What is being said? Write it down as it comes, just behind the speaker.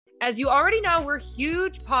As you already know, we're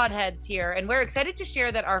huge podheads here, and we're excited to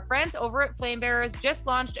share that our friends over at Flamebearers just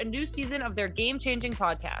launched a new season of their game-changing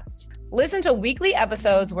podcast. Listen to weekly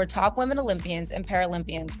episodes where top women Olympians and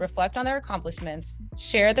Paralympians reflect on their accomplishments,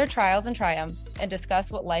 share their trials and triumphs, and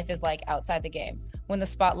discuss what life is like outside the game when the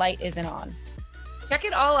spotlight isn't on. Check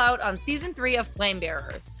it all out on season 3 of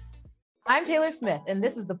Flamebearers. I'm Taylor Smith, and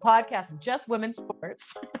this is the podcast of Just Women's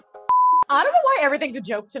Sports. I don't know why everything's a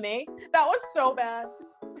joke to me. That was so bad.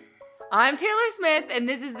 I'm Taylor Smith, and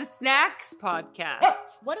this is the Snacks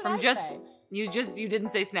podcast. What did I say? You didn't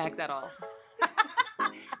say snacks at all.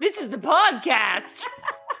 This is the podcast.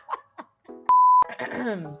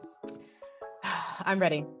 I'm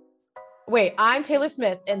ready. Wait, I'm Taylor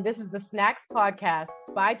Smith, and this is the Snacks podcast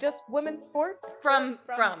by Just Women's Sports. From.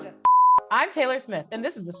 I'm Taylor Smith, and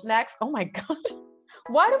this is the Snacks. Oh my God.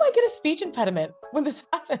 Why do I get a speech impediment when this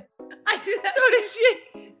happens? I do that. So does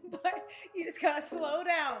she. But you just gotta slow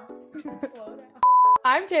down. Slow down.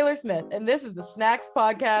 I'm Taylor Smith, and this is the Snacks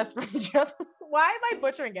podcast from Just. Why am I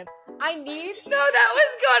butchering it? I need. No, that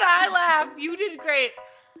was good. I laughed. You did great.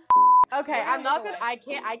 Okay, I'm not gonna. I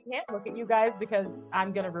can't look at you guys because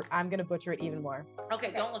I'm gonna butcher it even more.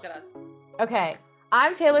 Okay, don't look at us. Okay,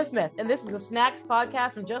 I'm Taylor Smith, and this is the Snacks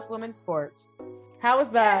podcast from Just Women's Sports. How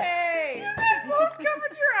was that? Hey! You guys both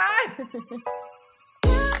covered your eyes.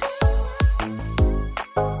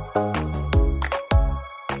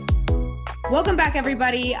 Welcome back,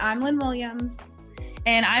 everybody. I'm Lynn Williams.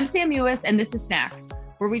 And I'm Sam Ewis, and this is Snacks,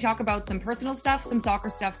 where we talk about some personal stuff, some soccer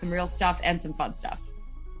stuff, some real stuff, and some fun stuff.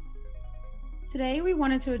 Today, we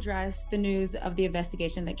wanted to address the news of the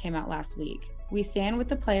investigation that came out last week. We stand with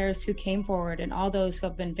the players who came forward and all those who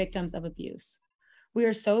have been victims of abuse. We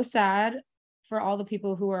are so sad for all the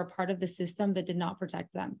people who are a part of the system that did not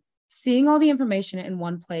protect them. Seeing all the information in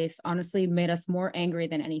one place honestly made us more angry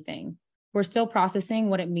than anything. We're still processing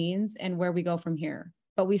what it means and where we go from here.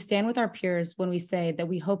 But we stand with our peers when we say that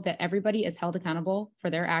we hope that everybody is held accountable for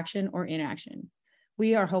their action or inaction.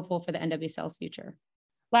 We are hopeful for the NWSL's future.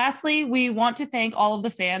 Lastly, we want to thank all of the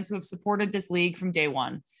fans who have supported this league from day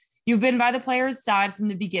one. You've been by the players' side from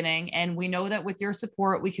the beginning, and we know that with your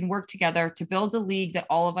support, we can work together to build a league that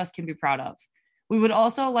all of us can be proud of. We would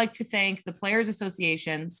also like to thank the players'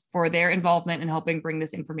 associations for their involvement in helping bring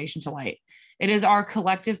this information to light. It is our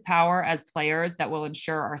collective power as players that will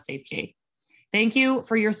ensure our safety. Thank you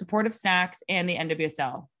for your support of Snacks and the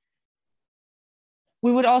NWSL.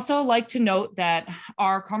 We would also like to note that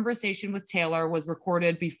our conversation with Taylor was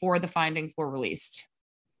recorded before the findings were released.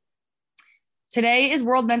 Today is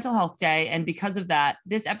World Mental Health Day, and because of that,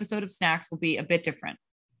 this episode of Snacks will be a bit different.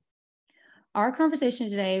 Our conversation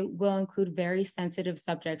today will include very sensitive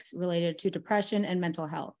subjects related to depression and mental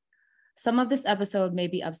health. Some of this episode may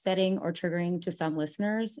be upsetting or triggering to some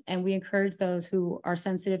listeners, and we encourage those who are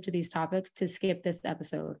sensitive to these topics to skip this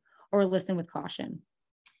episode or listen with caution.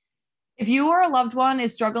 If you or a loved one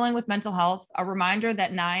is struggling with mental health, a reminder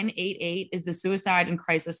that 988 is the Suicide and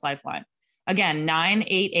Crisis Lifeline. Again,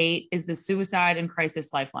 988 is the Suicide and Crisis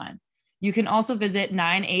Lifeline. You can also visit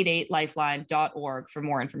 988lifeline.org for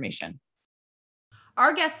more information.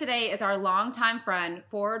 Our guest today is our longtime friend,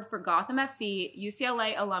 forward for Gotham FC,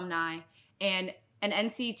 UCLA alumni, and an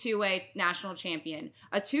NC2A national champion,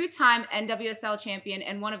 a two-time NWSL champion,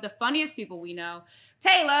 and one of the funniest people we know,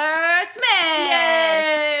 Taylor Smith!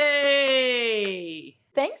 Yay!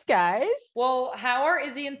 Thanks, guys. Well, how are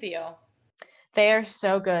Izzy and Theo? They are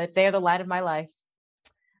so good. They are the light of my life.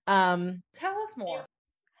 Tell us more.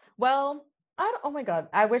 Well, oh my God.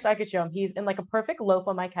 I wish I could show him. He's in like a perfect loaf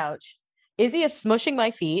on my couch. Izzy is smushing my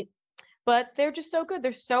feet, but they're just so good.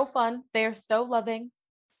 They're so fun. They are so loving.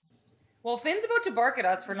 Well, Finn's about to bark at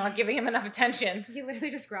us for not giving him enough attention. He literally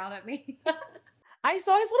just growled at me. I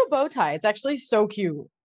saw his little bow tie. It's actually so cute.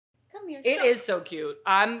 Come here. It is so cute.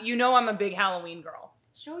 I'm a big Halloween girl.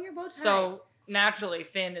 Show your bow tie. So naturally,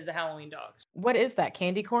 Finn is a Halloween dog. What is that?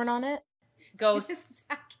 Candy corn on it? Ghost.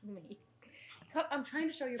 Exactly. I'm trying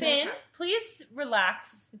to show you. Finn, please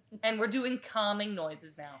relax. And we're doing calming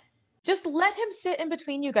noises now. Just let him sit in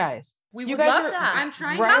between you guys. We you would guys love that. I'm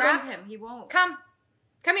trying to Right. grab him. He won't. Come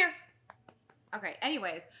here. Okay.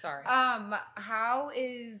 Anyways. Sorry. How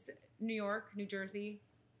is New York, New Jersey,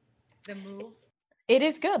 the move? It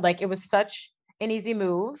is good. Like, it was such an easy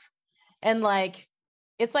move. And like,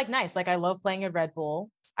 it's like nice. Like, I love playing at Red Bull.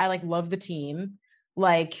 I like love the team.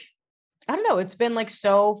 Like, I don't know. It's been like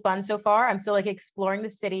so fun so far. I'm still like exploring the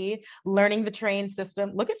city, learning the train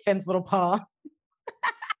system. Look at Finn's little paw.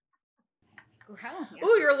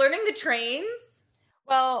 Ooh, you're learning the trains?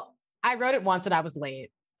 Well, I rode it once and I was late.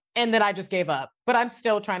 And then I just gave up. But I'm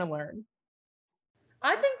still trying to learn.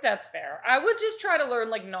 I think that's fair. I would just try to learn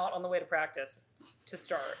like not on the way to practice to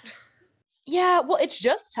start. Yeah, well, it's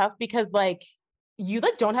just tough because like you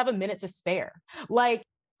like don't have a minute to spare. Like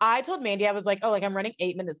I told Mandy, I was like, oh, like I'm running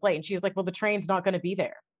 8 minutes late. And she's like, well, the train's not going to be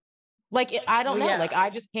there. Like I don't know. Yeah. Like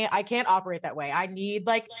I can't operate that way. I need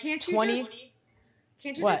like Can't you 20.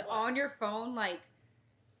 just on your phone like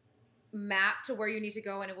map to where you need to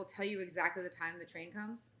go and it will tell you exactly the time the train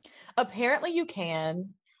comes? Apparently you can,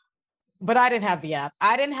 but I didn't have the app.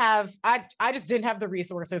 I just didn't have the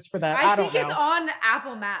resources for that. I don't think know. it's on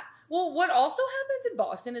Apple Maps. Well, what also happens in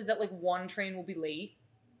Boston is that like one train will be late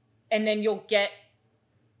and then you'll get,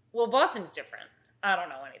 well, Boston's different. I don't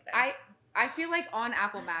know anything. I feel like on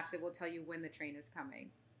Apple Maps it will tell you when the train is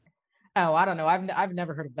coming. Oh, I don't know. I've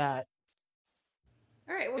never heard of that.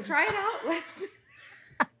 All right, well, try it out. Let's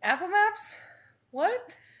Apple Maps?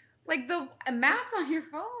 What? like the maps on your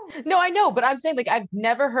phone. No, I know, but I'm saying like I've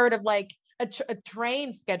never heard of like a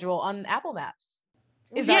train schedule on Apple Maps.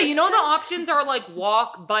 Yeah, you know the options are like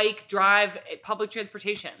walk, bike, drive, public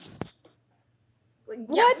transportation. Yeah,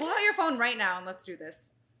 What? pull out your phone right now and let's do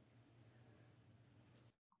this.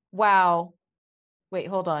 Wow. Wait,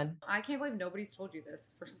 hold on. I can't believe nobody's told you this,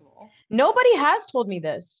 first of all. Nobody has told me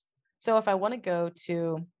this. So if I want to go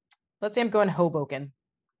to, let's say I'm going Hoboken.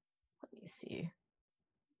 Let me see.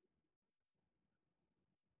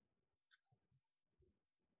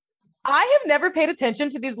 I have never paid attention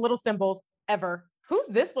to these little symbols ever. Who's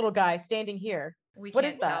this little guy standing here? We What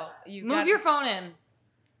can't is that? tell. You Move got- your phone in.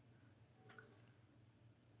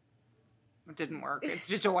 It didn't work. It's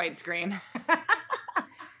just a white screen.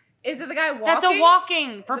 Is it the guy walking? That's a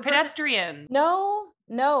walking for The person- pedestrian.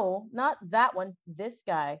 No, not that one. This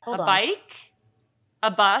guy. Hold A on. bike?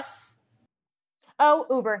 A bus? Oh,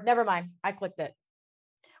 Uber. Never mind. I clicked it.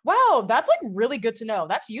 Wow, that's like really good to know.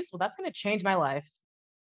 That's useful. That's going to change my life.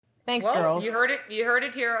 Thanks, Well, girls. You heard it. You heard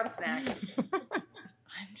it here on Snacks.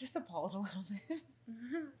 I'm just appalled a little bit.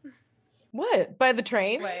 What? By the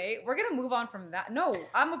train? Wait, we're gonna move on from that. No,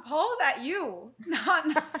 I'm appalled at you not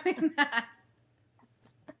knowing that.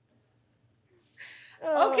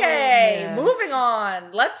 Oh, Okay, man. moving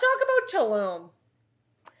on. Let's talk about Tulum.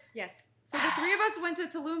 Yes. So the three of us went to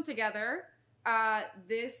Tulum together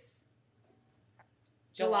this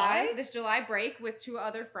July break with two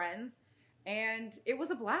other friends, and it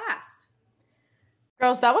was a blast.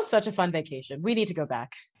 Girls, that was such a fun vacation. We need to go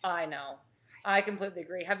back. I know. I completely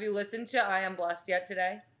agree. Have you listened to I Am Blessed yet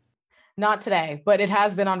today? Not today, but it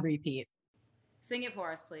has been on repeat. Sing it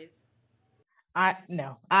for us, please.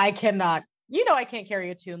 No, I cannot. You know I can't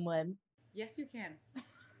carry a tune, Lynn. Yes, you can.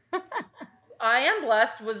 I Am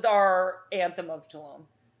Blessed was our anthem of Tulum.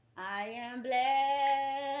 I am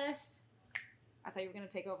blessed. I thought you were gonna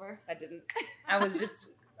take over. I didn't. I was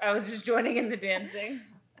just joining in the dancing.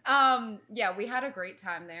 Yeah, we had a great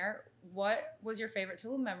time there. What was your favorite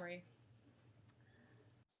Tulum memory?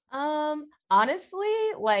 Honestly,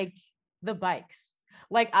 like the bikes.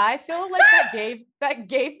 Like I feel like that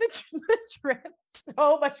gave the trip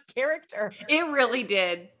so much character. It really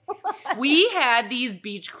did. We had these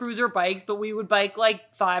beach cruiser bikes, but we would bike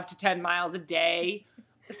like 5 to 10 miles a day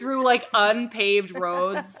through like unpaved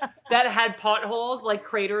roads that had potholes like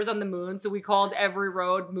craters on the moon. So we called every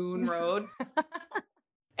road Moon Road.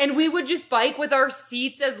 And we would just bike with our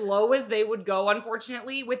seats as low as they would go,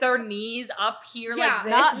 unfortunately, with our knees up here Yeah, like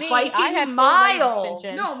this, not me. biking I had full leg miles.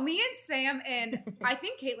 extension. No, me and Sam and I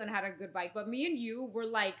think Caitlin had a good bike, but me and you were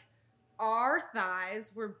like, our thighs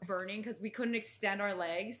were burning because we couldn't extend our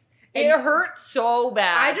legs. It hurt so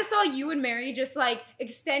bad. I just saw you and Mary just like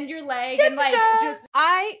extend your leg Da, and da, like da. just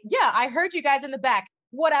I heard you guys in the back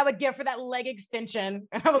what I would give for that leg extension.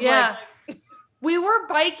 And I was Yeah. like, We were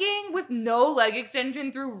biking with no leg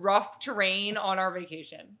extension through rough terrain on our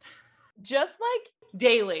vacation. just like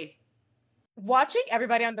Daily. watching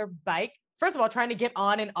everybody on their bike, first of all, trying to get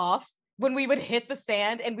on and off when we would hit the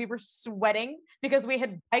sand and we were sweating because we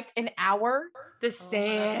had biked an hour. The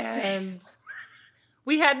sand.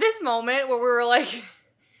 We had this moment where we were like,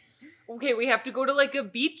 okay, we have to go to like a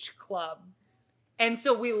beach club. And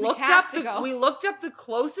so we looked have up to go. we looked up the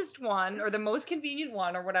closest one or the most convenient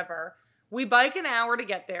one or whatever. We bike an hour to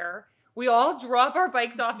get there. We all drop our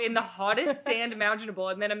bikes off in the hottest sand imaginable.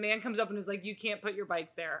 And then a man comes up and is like, you can't put your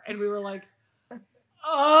bikes there. And we were like,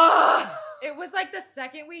 oh. it was like the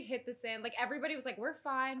second we hit the sand, like everybody was like, we're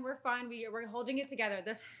fine, we're holding it together.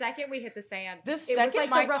 The second we hit the sand, The it was second like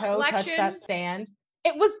my the toe touched reflection. that sand,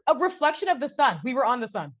 it was a reflection of the sun. We were on the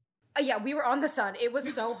sun. Yeah, we were on the sun. It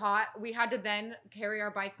was so hot. We had to then carry our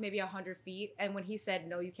bikes maybe 100 feet. And when he said,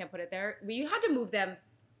 no, you can't put it there, we had to move them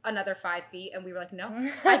another 5 feet. And we were like, no,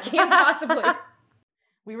 I can't possibly.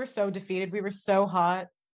 We were so defeated. We were so hot.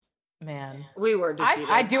 Man. We were defeated.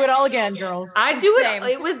 I'd do it all again, girls. I do Same.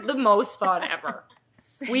 it. It was the most fun ever.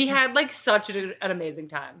 We had like such an amazing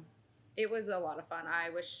time. It was a lot of fun. I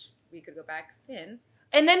wish we could go back. Finn.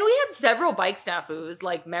 And then we had several bike snafus,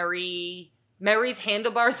 like Mary's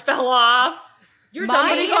handlebars fell off.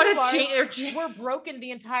 Somebody got a chair. Were broken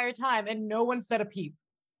the entire time and no one said a peep.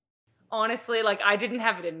 Honestly, like I didn't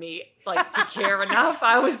have it in me like to care enough.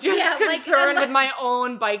 I was just concerned with my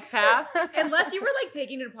own bike path. Unless you were like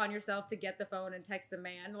taking it upon yourself to get the phone and text the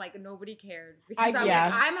man, like nobody cared. Because I'm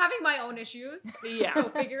having my own issues. Yeah. So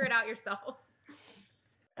figure it out yourself.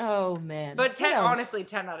 Oh man. But honestly,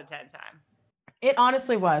 10 out of 10 time. It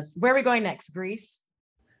honestly was. Where are we going next? Greece?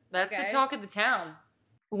 That's the talk of the town.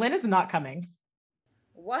 Lynn is not coming.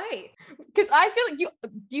 Why? Because I feel like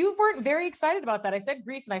you weren't very excited about that. I said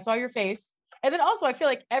Greece and I saw your face. And then also I feel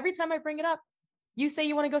like every time I bring it up, you say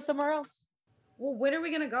you want to go somewhere else. Well, when are we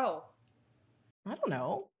going to go? I don't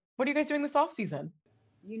know. What are you guys doing this off season?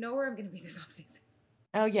 You know where I'm going to be this off season.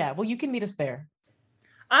 Oh yeah. Well, you can meet us there.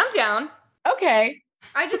 I'm down. Okay.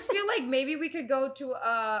 I just feel like maybe we could go to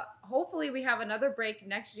hopefully we have another break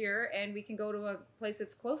next year and we can go to a place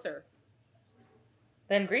that's closer.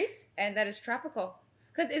 Then Greece? And that is tropical.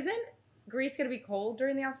 Because isn't Greece going to be cold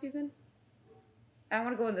during the off season? I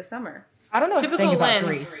want to go in the summer. I don't know. Typical about Lynn,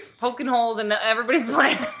 Greece. Poking holes in everybody's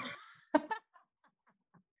plans.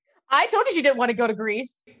 I told you didn't want to go to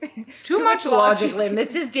Greece. Too much logic, Lynn.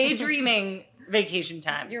 This is daydreaming vacation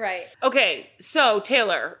time. You're right. Okay, so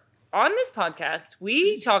Taylor, on this podcast,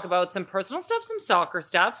 we talk about some personal stuff, some soccer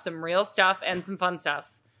stuff, some real stuff, and some fun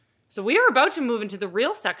stuff. So we are about to move into the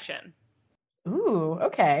real section. Ooh,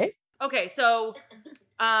 okay. Okay, so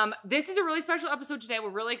this is a really special episode today. We're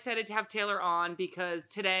really excited to have Taylor on because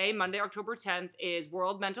today, Monday, October 10th, is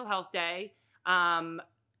World Mental Health Day.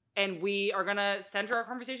 And we are going to center our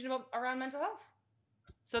conversation around mental health.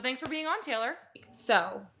 So thanks for being on, Taylor.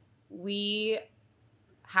 So we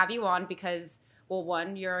have you on because, well,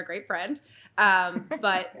 one, you're a great friend.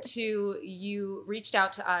 But two, you reached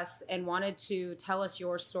out to us and wanted to tell us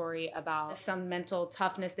your story about some mental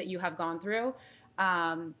toughness that you have gone through.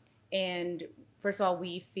 And first of all,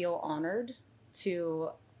 we feel honored to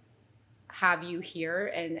have you here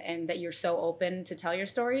and that you're so open to tell your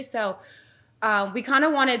story. So we kind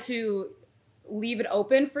of wanted to leave it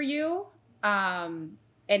open for you and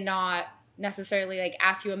not necessarily like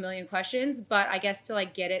ask you a million questions, but I guess to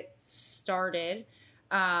like get it started,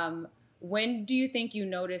 when do you think you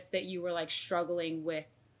noticed that you were like struggling with,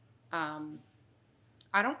 I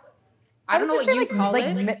don't know what you call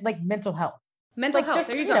it. Like mental health. Mental health. Just,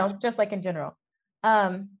 there you go. Just like in general.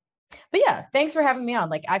 But yeah, thanks for having me on.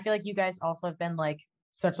 Like, I feel like you guys also have been like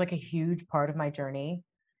such like a huge part of my journey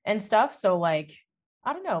and stuff. So like,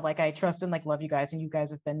 I don't know, like I trust and like love you guys and you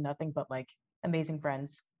guys have been nothing but like amazing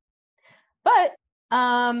friends. But,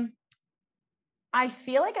 I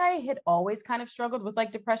feel like I had always kind of struggled with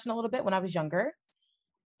like depression a little bit when I was younger.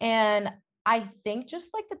 And I think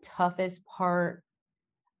just like the toughest part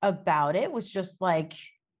about it was just like,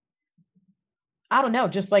 I don't know,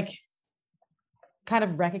 just like kind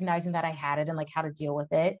of recognizing that I had it and like how to deal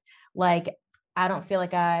with it. Like, I don't feel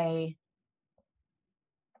like I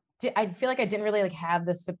feel like I didn't really like have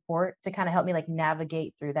the support to kind of help me like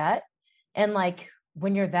navigate through that. And like,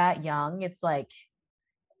 when you're that young, it's like,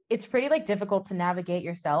 it's pretty like difficult to navigate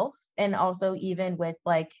yourself. And also even with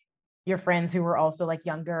like your friends who were also like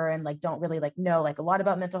younger and like, don't really like know like a lot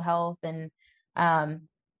about mental health and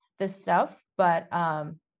this stuff. But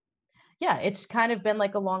yeah, it's kind of been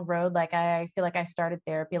like a long road. Like I feel like I started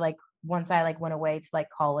therapy like once I like went away to like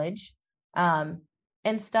college and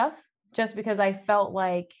stuff, just because I felt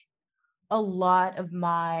like a lot of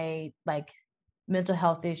my like mental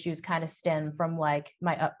health issues kind of stem from like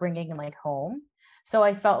my upbringing and like home. So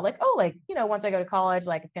I felt like, oh, like, you know, once I go to college,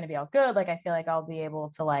 like it's going to be all good. Like, I feel like I'll be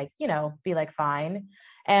able to like, you know, be like fine.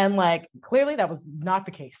 And like, clearly that was not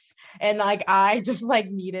the case. And like, I just like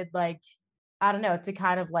needed like, I don't know, to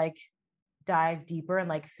kind of like dive deeper and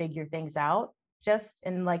like figure things out just.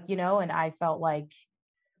 And like, you know, and I felt like,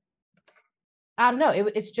 I don't know,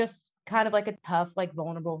 it's just kind of like a tough, like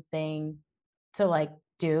vulnerable thing to like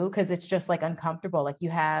do. Cause it's just like uncomfortable. Like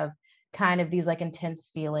you have kind of these like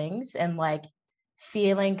intense feelings and like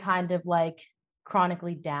feeling kind of like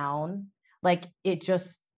chronically down, like it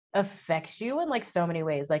just affects you in like so many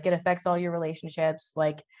ways. Like it affects all your relationships,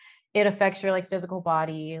 like it affects your like physical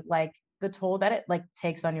body, like the toll that it like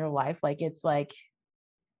takes on your life, like it's like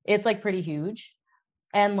pretty huge.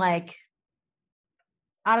 And like,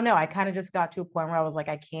 I don't know, I kind of just got to a point where I was like,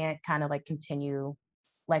 I can't kind of like continue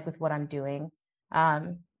like with what I'm doing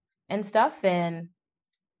and stuff. And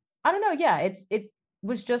I don't know. Yeah, it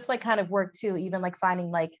was just like kind of work too, even like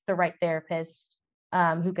finding like the right therapist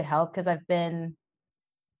who could help, because I've been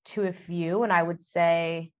to a few, and I would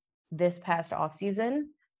say this past off season,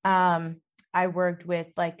 I worked with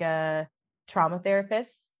like a trauma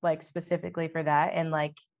therapist, like specifically for that, and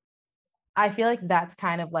like I feel like that's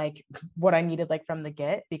kind of like what I needed like from the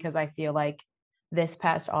get, because I feel like this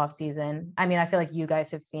past off season, I mean, I feel like you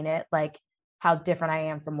guys have seen it, like how different I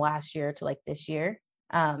am from last year to like this year,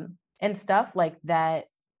 and stuff like that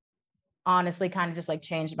honestly kind of just like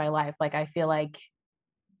changed my life. Like I feel like,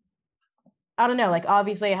 I don't know, like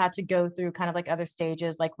obviously I had to go through kind of like other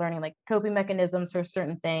stages, like learning like coping mechanisms for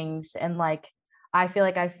certain things. And like I feel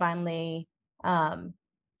like I finally um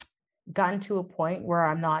gotten to a point where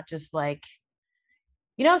I'm not just like,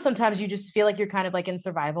 sometimes you just feel like you're kind of like in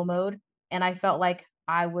survival mode. And I felt like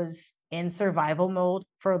I was in survival mode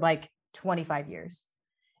for like 25 years.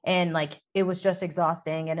 And like it was just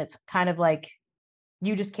exhausting. And it's kind of like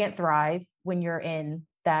you just can't thrive when you're in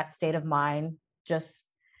that state of mind, just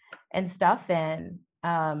and stuff. And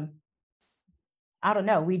I don't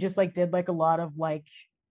know, we just like did like a lot of like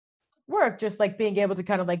work, just like being able to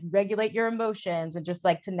kind of like regulate your emotions and just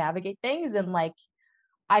like to navigate things. And like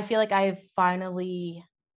I feel like I've finally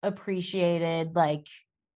appreciated like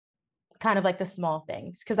kind of like the small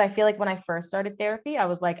things, because I feel like when I first started therapy, I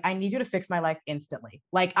was like, I need you to fix my life instantly.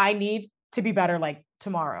 Like I need to be better like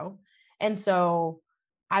tomorrow. And so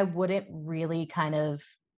I wouldn't really kind of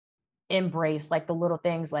embrace like the little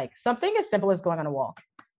things, like something as simple as going on a walk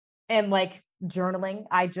and like journaling.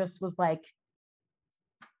 I just was like,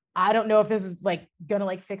 I don't know if this is like gonna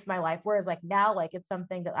like fix my life. Whereas like now, like it's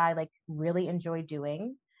something that I like really enjoy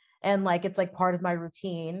doing. And like it's like part of my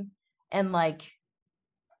routine. And like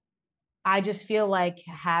I just feel like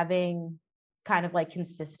having kind of like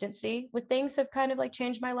consistency with things have kind of like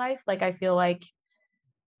changed my life. Like I feel like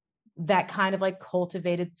that kind of like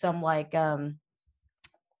cultivated some like the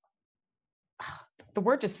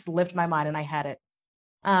word just slipped my mind and I had it.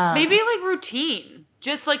 Maybe like routine,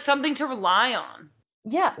 just like something to rely on.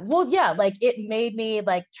 Yeah, well, yeah, like it made me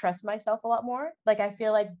like trust myself a lot more. Like I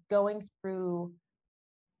feel like going through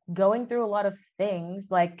a lot of things,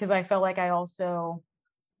 like because I felt like I also,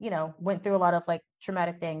 went through a lot of like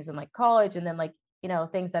traumatic things in like college, and then like,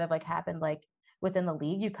 things that have like happened like within the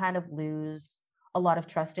league, you kind of lose a lot of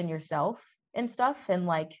trust in yourself and stuff, and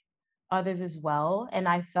like others as well. And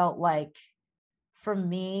I felt like for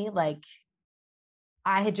me, like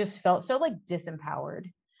I had just felt so like disempowered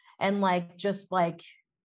and like just like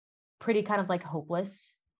pretty kind of like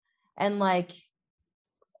hopeless. And like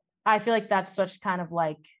I feel like that's such kind of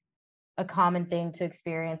like a common thing to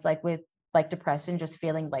experience, like with like depression, just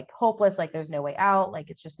feeling like hopeless, like there's no way out, like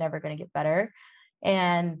it's just never going to get better.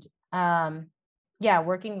 And yeah,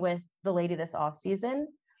 working with the lady this off season,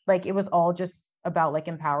 like it was all just about like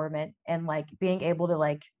empowerment and like being able to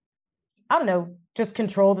like, I don't know, just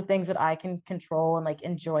control the things that I can control and like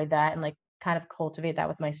enjoy that and like kind of cultivate that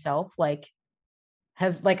with myself. Like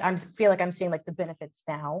has like I'm feel like I'm seeing like the benefits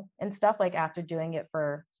now and stuff, like after doing it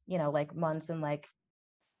for, like months and like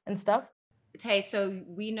and stuff. Tay, so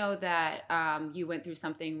we know that you went through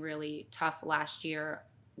something really tough last year.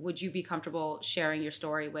 Would you be comfortable sharing your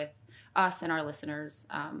story with us and our listeners?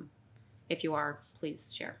 If you are,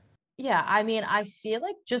 please share. Yeah, I mean, I feel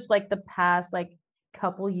like just like the past like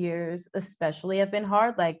couple years especially have been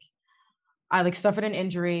hard. Like I like suffered an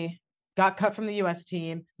injury, got cut from the US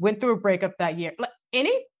team, went through a breakup that year. Like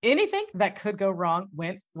anything that could go wrong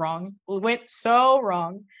went so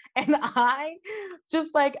wrong. And I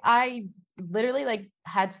literally like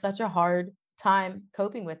had such a hard time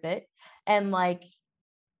coping with it. And like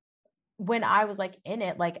when I was like in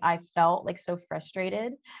it, like I felt like so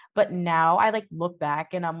frustrated. But now I like look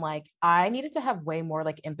back and I'm like, I needed to have way more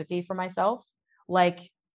like empathy for myself. Like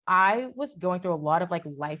I was going through a lot of like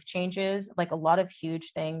life changes, like a lot of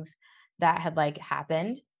huge things that had like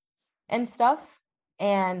happened and stuff.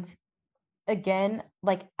 And again,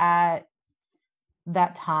 like at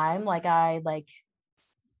that time, like I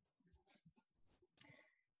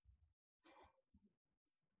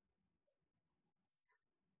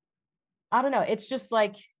don't know, it's just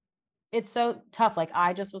like it's so tough. Like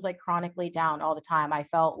I just was like chronically down all the time. I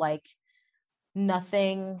felt like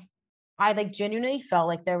nothing, I like genuinely felt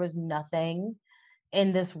like there was nothing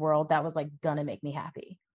in this world that was like gonna make me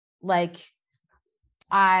happy. Like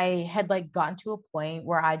I had like gotten to a point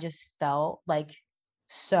where I just felt like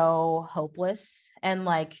so hopeless. And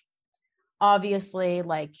like obviously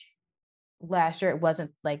like last year it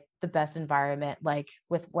wasn't like the best environment, like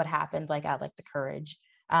with what happened like at like the Courage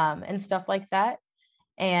and stuff like that.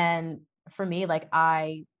 And for me, like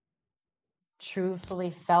I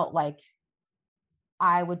truthfully felt like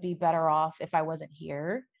I would be better off if I wasn't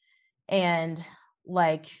here. And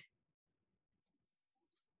like,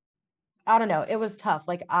 I don't know, it was tough.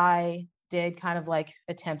 Like I did kind of like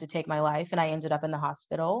attempt to take my life and I ended up in the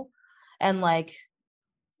hospital. And like,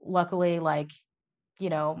 luckily, like, you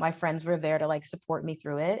know, my friends were there to like support me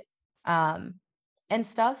through it and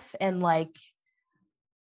stuff. And like,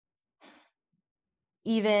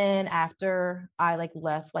 even after I like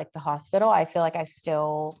left like the hospital, I feel like I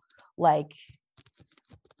still like,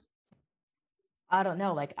 I don't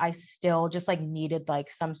know, like I still just like needed like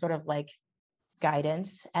some sort of like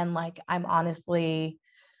guidance. And like, I'm honestly,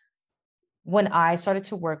 when I started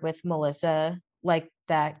to work with Melissa, like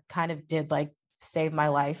that kind of did like save my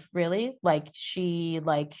life, really. Like she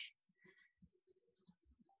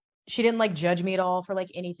didn't like judge me at all for like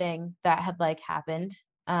anything that had like happened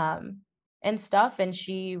and stuff. And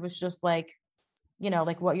she was just like, you know,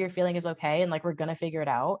 like what you're feeling is okay. And like, we're going to figure it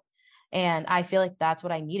out. And I feel like that's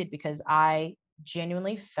what I needed because I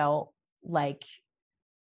genuinely felt like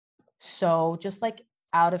so just like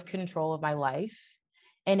out of control of my life.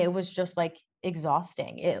 And it was just like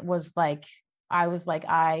exhausting. It was like, I was like,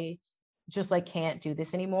 I just like can't do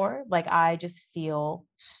this anymore. Like, I just feel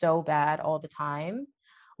so bad all the time.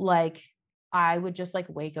 Like, I would just like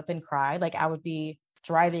wake up and cry. Like, I would be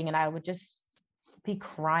driving and I would just be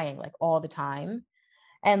crying like all the time.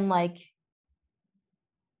 And like,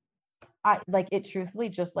 I like it truthfully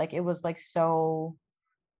just like it was like so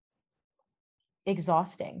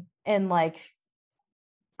exhausting. And like,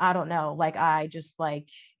 I don't know, like I just like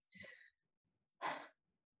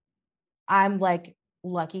I'm like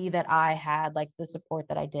lucky that I had like the support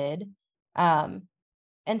that I did and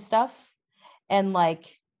stuff. And like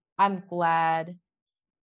I'm glad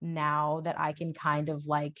now that I can kind of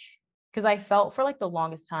like because I felt for like the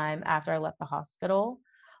longest time after I left the hospital,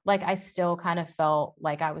 like I still kind of felt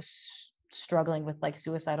like I was struggling with like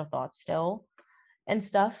suicidal thoughts still and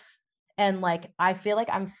stuff. And like I feel like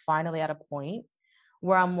I'm finally at a point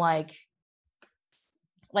where I'm like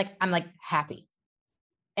I'm like happy.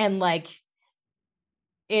 And like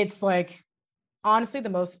it's like honestly the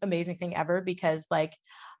most amazing thing ever because like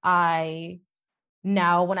I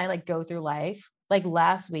now when I like go through life, like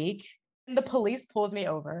last week, the police pulls me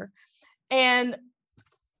over and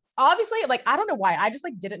obviously like I don't know why. I just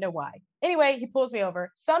like didn't know why. Anyway, he pulls me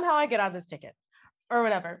over. Somehow I get out of this ticket or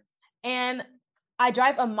whatever. And I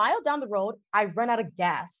drive a mile down the road. I run out of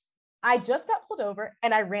gas. I just got pulled over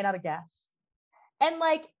and I ran out of gas. And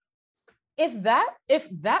like if that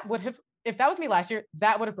was me last year,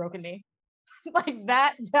 that would have broken me. Like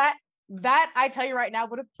that I tell you right now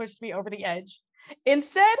would have pushed me over the edge.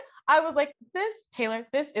 Instead, I was like, Taylor,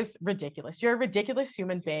 this is ridiculous. You're a ridiculous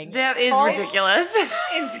human being. That is ridiculous.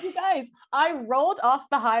 You guys, I rolled off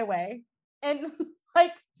the highway and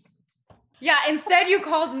like yeah, instead you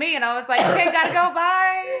called me and I was like, okay, gotta go,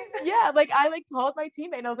 bye. Yeah, like I like called my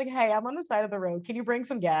teammate and I was like, hey, I'm on the side of the road. Can you bring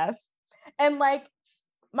some gas? And like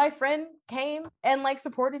my friend came and like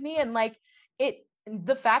supported me and like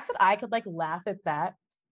the fact that I could like laugh at that,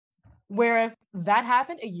 where if that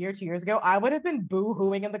happened a year, 2 years ago, I would have been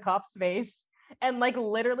boo-hooing in the cop's face and like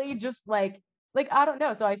literally just like I don't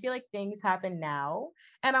know. So I feel like things happen now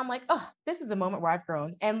and I'm like, oh, this is a moment where I've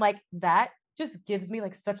grown. And like that just gives me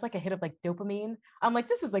like such like a hit of like dopamine. I'm like,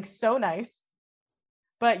 this is like so nice.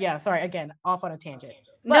 But yeah, sorry, again, off on a tangent.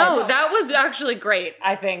 But, no, that was actually great,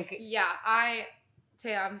 I think. Yeah,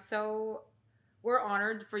 we're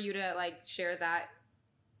honored for you to like share that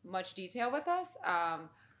much detail with us.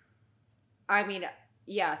 I mean,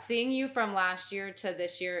 yeah, seeing you from last year to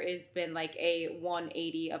this year has been like a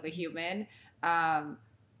 180 of a human. I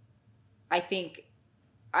think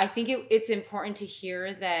it's important to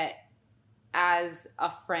hear that as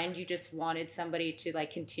a friend, you just wanted somebody to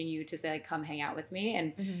like continue to say like, come hang out with me.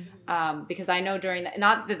 And because I know during that,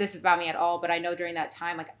 not that this is about me at all, but I know during that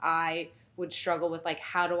time, like I would struggle with like,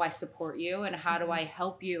 how do I support you and how do I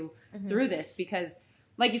help you through this? Because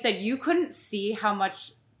like you said, you couldn't see how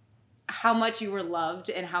much you were loved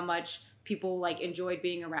and how much people like enjoyed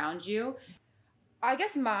being around you. I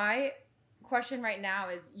guess my question right now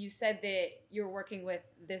is, you said that you're working with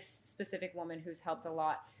this specific woman who's helped a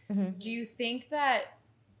lot. Do you think that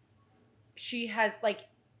she has like,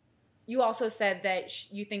 you also said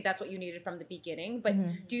that you think that's what you needed from the beginning, but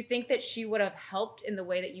do you think that she would have helped in the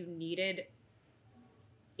way that you needed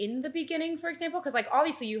in the beginning, for example? Because like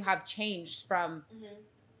obviously you have changed from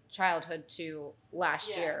childhood to last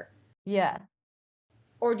year. Yeah.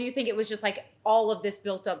 Or do you think it was just like all of this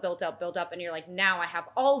built up, and you're like, now I have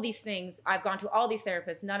all these things, I've gone to all these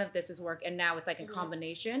therapists, none of this has worked, and now it's like a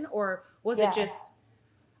combination? Or was it just...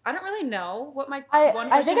 I don't really know what my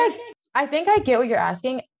I think I get what you're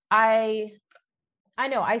asking. I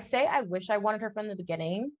know I say I wish I wanted her from the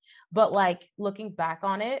beginning, but like looking back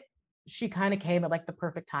on it, she kind of came at like the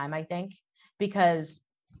perfect time, I think, because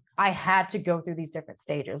I had to go through these different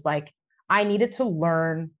stages. Like I needed to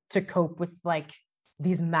learn to cope with like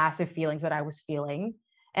these massive feelings that I was feeling.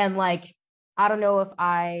 And like, I don't know if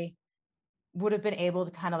I would have been able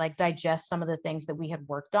to kind of like digest some of the things that we had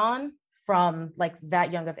worked on from like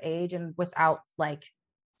that young of age and without like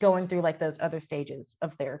going through like those other stages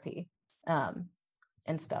of therapy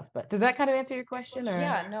and stuff. But does that kind of answer your question? Or?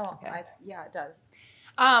 Yeah, no, Okay. yeah, it does.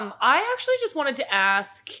 I actually just wanted to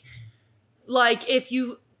ask, like,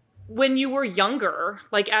 when you were younger,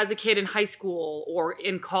 like as a kid in high school or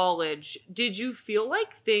in college, did you feel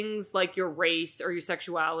like things like your race or your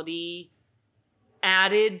sexuality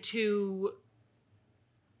added to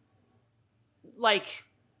like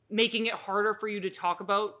making it harder for you to talk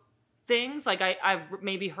about things? Like I've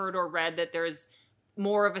maybe heard or read that there's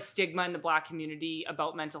more of a stigma in the Black community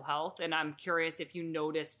about mental health. And I'm curious if you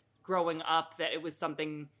noticed growing up that it was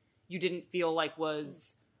something you didn't feel like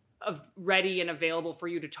was ready and available for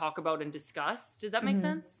you to talk about and discuss. Does that make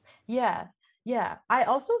sense? Yeah. I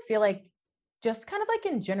also feel like just kind of like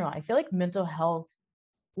in general, I feel like mental health,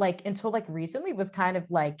 like until like recently was kind of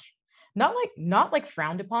like, not like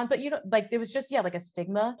frowned upon, but you know, like there was just, like a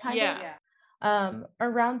stigma kind of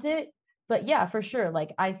around it. But yeah, for sure.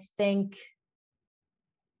 Like, I think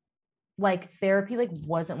like therapy, like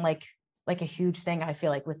wasn't like a huge thing, I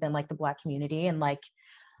feel like within like the Black community. And like,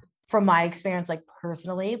 from my experience, like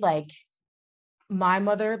personally, like my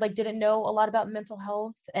mother like didn't know a lot about mental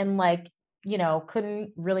health and like, you know,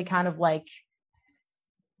 couldn't really kind of like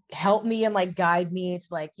help me and like guide me to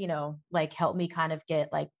like, you know, like help me kind of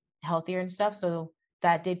get like healthier and stuff. So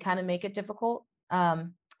that did kind of make it difficult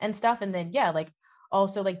and stuff. And then like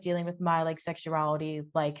also like dealing with my like sexuality,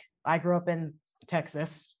 like I grew up in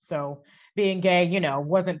Texas, so being gay, you know,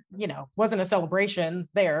 wasn't a celebration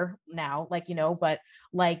there now, like, you know, but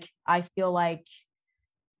like I feel like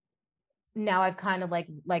now I've kind of like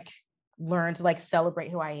learned to like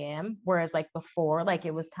celebrate who I am, whereas like before, like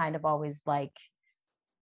it was kind of always like,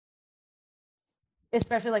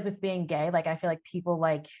 especially like with being gay, like I feel like people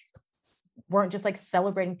like weren't just like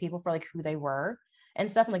celebrating people for like who they were and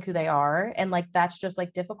stuff and like who they are. And like that's just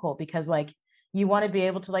like difficult because like you want to be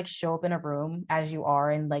able to like show up in a room as you are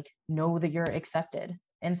and like know that you're accepted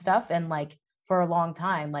and stuff. And like for a long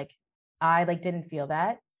time, like I like didn't feel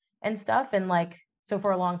that and stuff. And like so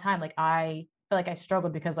for a long time, like I feel like I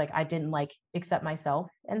struggled because like I didn't like accept myself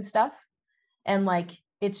and stuff. And like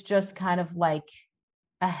it's just kind of like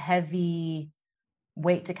a heavy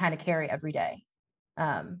weight to kind of carry every day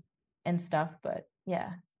and stuff. But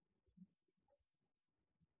yeah,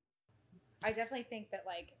 I definitely think that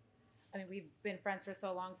like, I mean, we've been friends for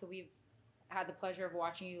so long, so we've had the pleasure of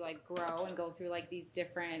watching you like grow and go through like these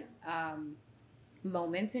different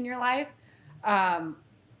moments in your life.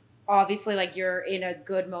 Obviously, like you're in a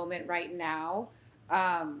good moment right now.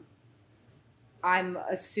 I'm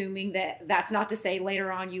assuming that that's not to say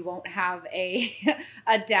later on you won't have a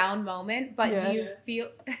a down moment, but do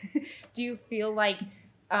you feel like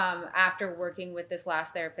after working with this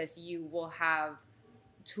last therapist, you will have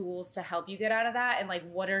tools to help you get out of that? And like,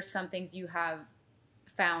 what are some things you have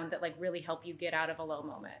found that like really help you get out of a low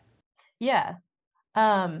moment? Yeah.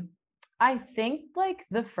 I think like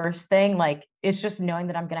the first thing, like, it's just knowing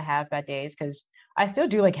that I'm going to have bad days. Cause I still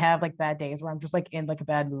do like have like bad days where I'm just like in like a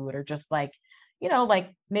bad mood or just like, you know,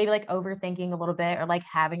 like maybe like overthinking a little bit or like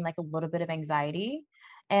having like a little bit of anxiety.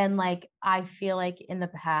 And like, I feel like in the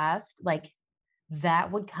past, like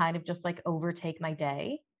that would kind of just like overtake my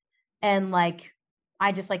day. And like,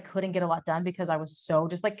 I just like couldn't get a lot done because I was so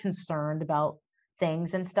just like concerned about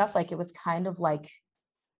things and stuff. Like it was kind of like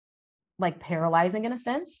paralyzing in a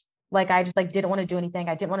sense. Like I just like didn't want to do anything.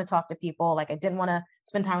 I didn't want to talk to people. Like I didn't want to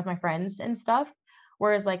spend time with my friends and stuff.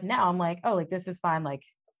 Whereas like now I'm like, oh, like this is fine. Like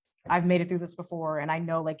I've made it through this before and I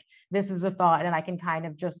know like this is a thought and I can kind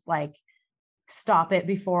of just like stop it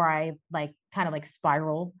before I like kind of like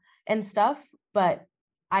spiral and stuff. But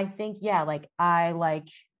I think, yeah, like I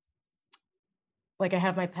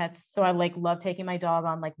have my pets. So I like love taking my dog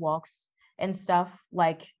on like walks and stuff.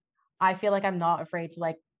 Like I feel like I'm not afraid to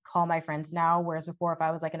like call my friends now. Whereas before, if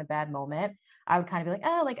I was like in a bad moment, I would kind of be like,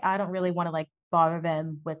 oh, like I don't really want to like bother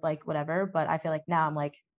them with like whatever. But I feel like now I'm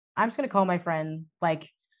like, I'm just gonna call my friend like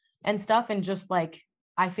and stuff. And just like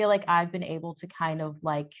I feel like I've been able to kind of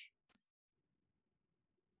like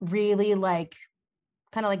really like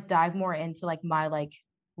kind of like dive more into like my like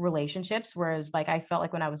relationships. Whereas like I felt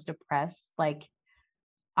like when I was depressed, like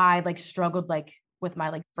I like struggled like with my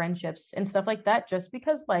like friendships and stuff like that, just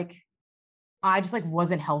because like I just like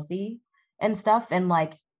wasn't healthy and stuff. And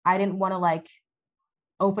like I didn't want to like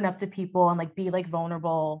open up to people and like be like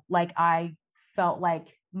vulnerable. Like I felt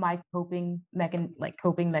like my coping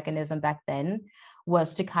mechanism back then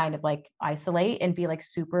was to kind of like isolate and be like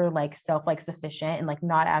super like self like sufficient and like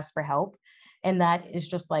not ask for help. And that is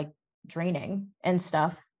just like draining and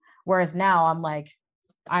stuff. Whereas now I'm like,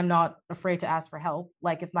 I'm not afraid to ask for help.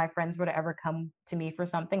 Like if my friends were to ever come to me for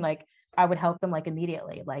something, like I would help them like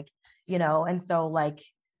immediately, like, you know. And so like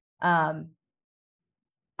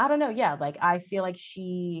I don't know, yeah, like I feel like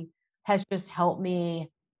she has just helped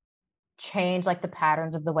me change like the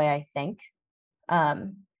patterns of the way I think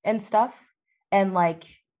and stuff. And like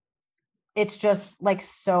it's just like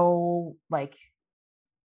so like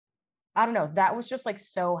I don't know, that was just like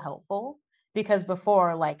so helpful, because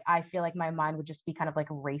before like I feel like my mind would just be kind of like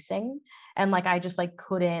racing, and like I just like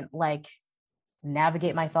couldn't like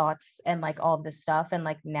navigate my thoughts and like all of this stuff. And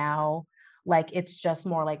like now like it's just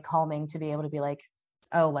more like calming to be able to be like,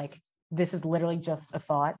 oh, like this is literally just a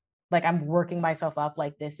thought, like I'm working myself up,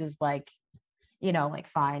 like this is like, you know, like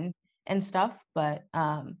fine and stuff. But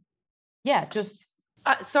yeah, just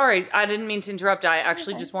sorry, I didn't mean to interrupt. I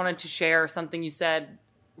actually Okay. just wanted to share something you said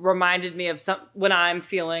reminded me of some when I'm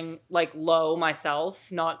feeling like low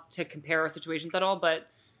myself, not to compare our situations at all, but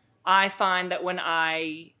I find that when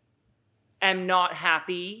I am not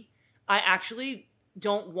happy, I actually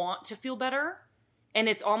don't want to feel better. And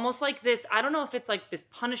it's almost like this, I don't know if it's like this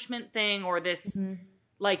punishment thing or this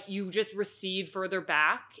like you just recede further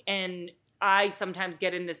back. And I sometimes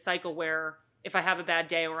get in this cycle where if I have a bad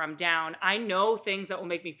day or I'm down, I know things that will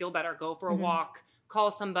make me feel better. Go for a walk, call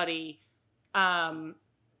somebody.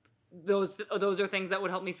 Those are things that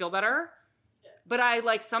would help me feel better. But I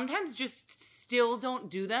like sometimes just still don't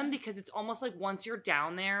do them, because it's almost like once you're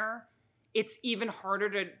down there, it's even harder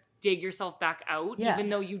to dig yourself back out, even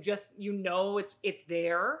though you just, you know, it's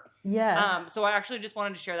there. So I actually just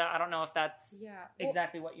wanted to share that. I don't know if that's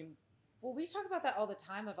exactly what you. Well, we talk about that all the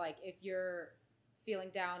time of like, if you're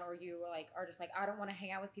feeling down or you like are just like, I don't want to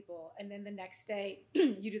hang out with people, and then the next day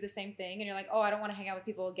you do the same thing and you're like, oh, I don't want to hang out with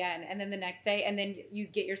people again, and then the next day, and then you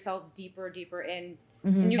get yourself deeper in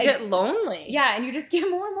And you get lonely. Yeah, and you just get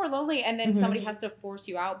more and more lonely, and then somebody has to force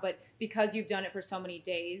you out. But because you've done it for so many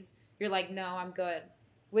days, you're like, no, I'm good.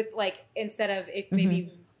 With like, instead of if maybe,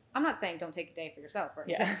 I'm not saying don't take a day for yourself or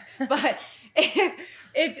anything, but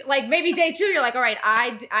if like maybe day 2, you're like, all right,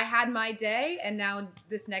 I had my day, and now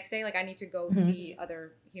this next day, like I need to go see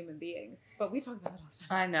other human beings. But we talk about that all the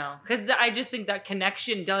time. I know. Because I just think that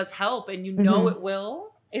connection does help, and you know it will.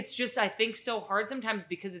 It's just, I think, so hard sometimes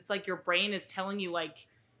because it's like your brain is telling you like,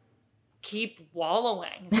 keep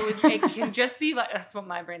wallowing. So it can just be like, that's what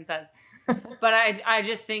my brain says. But I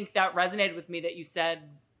just think that resonated with me that you said,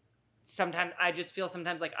 sometimes I just feel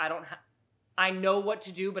sometimes like I know what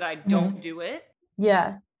to do, but I don't do it.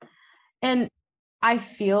 Yeah. And I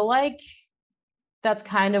feel like that's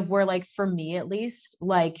kind of where, like, for me at least,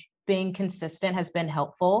 like being consistent has been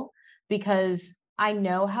helpful, because I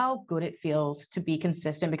know how good it feels to be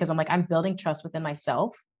consistent, because I'm like, I'm building trust within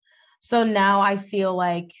myself. So now I feel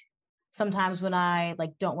like sometimes when I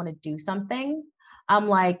like don't want to do something, I'm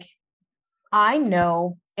like, I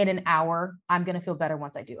know in an hour I'm going to feel better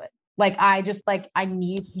once I do it. Like I just like, I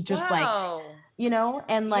need just like, you know,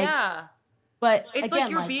 and like, but it's again,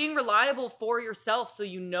 like you're being reliable for yourself. So,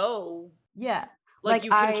 you know, yeah, like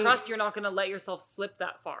you can trust you're not going to let yourself slip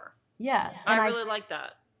that far. Yeah. And I really like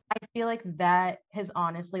that. I feel like that has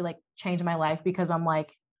honestly like changed my life, because I'm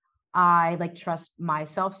like, I like trust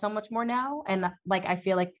myself so much more now. And like, I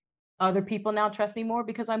feel like other people now trust me more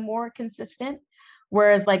because I'm more consistent.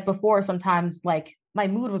 Whereas like before, sometimes like my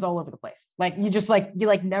mood was all over the place. Like you just like, you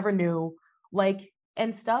like never knew, like,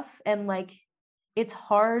 and stuff. And like, it's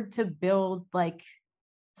hard to build like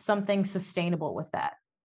something sustainable with that,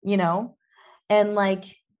 you know? And like,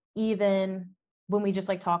 even when we just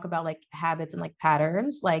like talk about like habits and like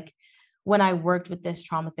patterns, like when I worked with this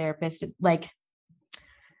trauma therapist, like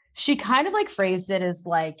she kind of like phrased it as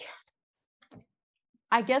like,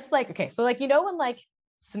 I guess like, okay, so like, you know, when like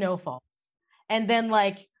snow falls and then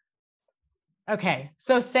like, okay,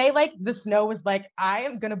 so say like the snow was like, I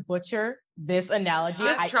am going to butcher this analogy.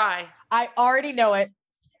 Try. I already know it.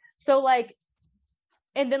 So like,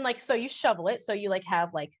 and then like, so you shovel it. So you like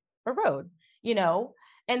have like a road, you know?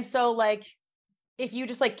 And so like, if you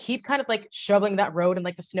just like keep kind of like shoveling that road and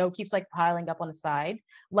like the snow keeps like piling up on the side,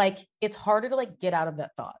 like it's harder to like get out of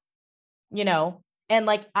that thought, you know? And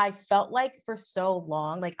like, I felt like for so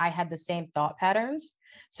long, like I had the same thought patterns.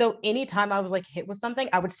 So anytime I was like hit with something,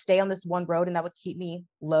 I would stay on this one road and that would keep me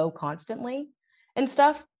low constantly. and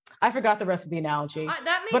stuff. I forgot the rest of the analogy.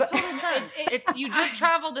 That makes total sense. It's you just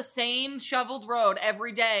travel the same shoveled road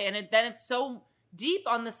every day, and then it's so deep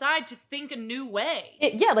on the side to think a new way.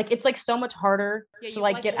 Like it's like so much harder to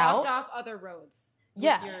like get out. Off other roads.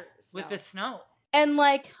 With the snow. And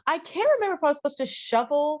like I can't remember if I was supposed to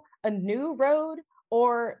shovel a new road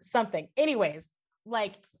or something. Anyways,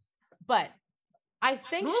 like, but I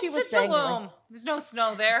think she was saying Tulum. There's no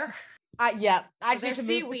snow there. I just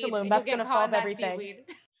need to move to Tulum. That's gonna solve everything. Seaweed.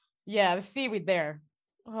 Yeah, the seaweed there.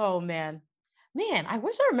 Oh man, I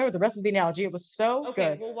wish I remembered the rest of the analogy. It was so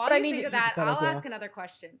good. Well, while you think of that, I'll ask another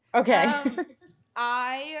question. Okay.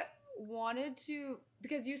 I wanted to,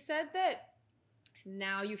 because you said that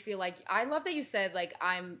now you feel like, I love that you said like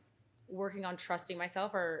I'm working on trusting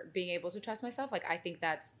myself or being able to trust myself. Like I think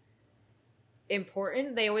that's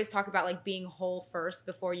important. They always talk about like being whole first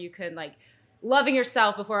before you can like loving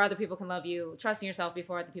yourself before other people can love you, trusting yourself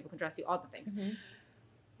before other people can trust you, all the things. Mm-hmm.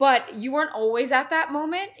 But you weren't always at that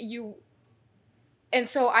moment. And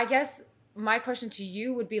so I guess my question to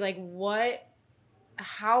you would be like,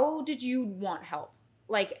 how did you want help?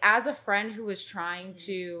 Like as a friend who was trying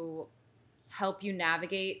to help you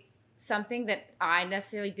navigate something that I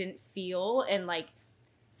necessarily didn't feel. And like,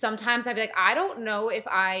 sometimes I'd be like, I don't know if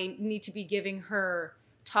I need to be giving her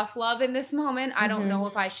tough love in this moment. I don't know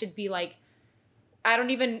if I should be like, I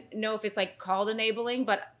don't even know if it's like called enabling,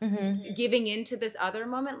 but giving into this other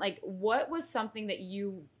moment. Like what was something that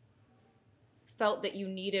you felt that you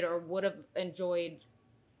needed or would have enjoyed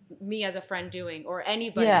me as a friend doing, or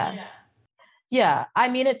anybody? Yeah. I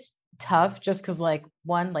mean, it's tough just because like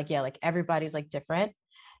one, like, like everybody's like different.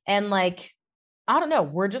 And like, I don't know,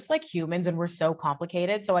 we're just like humans and we're so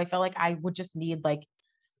complicated. So I felt like I would just need like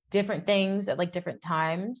different things at like different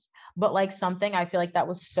times. But like something I feel like that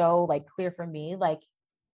was so like clear for me, like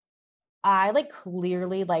I like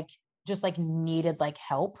clearly like just like needed like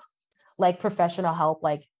help, like professional help.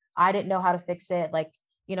 Like I didn't know how to fix it. Like,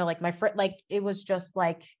 you know, like my friend, like it was just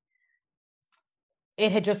like,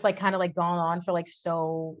 it had just like kind of like gone on for like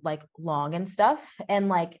so like long and stuff. And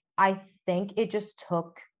like, I think it just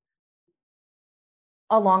took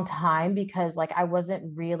a long time because like I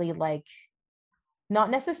wasn't really like, not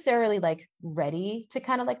necessarily like ready to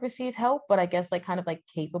kind of like receive help, but I guess like kind of like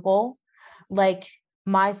capable. Like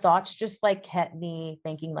my thoughts just like kept me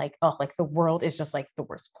thinking like, oh, like the world is just like the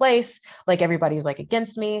worst place. Like everybody's like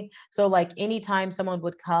against me. So like anytime someone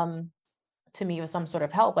would come to me with some sort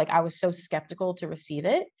of help, like I was so skeptical to receive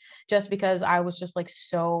it just because I was just like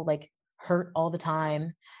so like hurt all the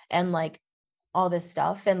time and like all this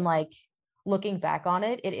stuff. And like looking back on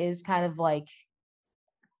it, it is kind of like,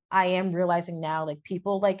 I am realizing now, like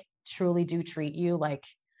people like truly do treat you like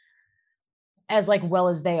as like well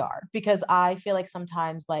as they are, because I feel like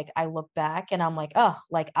sometimes like I look back and I'm like, oh,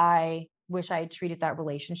 like I wish I had treated that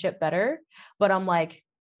relationship better, but I'm like,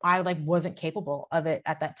 I like wasn't capable of it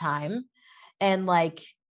at that time. And like,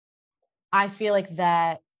 I feel like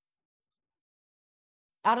that,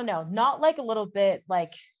 I don't know, not like a little bit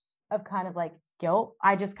like of kind of like guilt.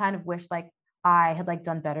 I just kind of wish like I had like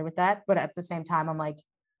done better with that. But at the same time, I'm like,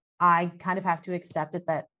 I kind of have to accept it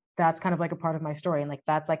that that's kind of like a part of my story. And like,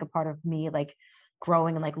 that's like a part of me, like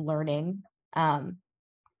growing and like learning and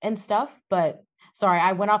stuff. But sorry,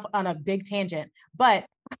 I went off on a big tangent, but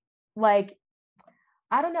like,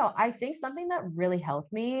 I don't know. I think something that really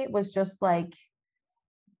helped me was just like,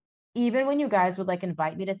 even when you guys would like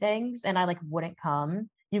invite me to things and I like wouldn't come,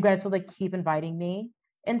 you guys would like keep inviting me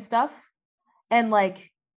and stuff. And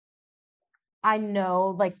like, I know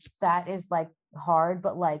like that is like hard,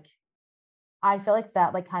 but like, I feel like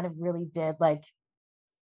that like kind of really did like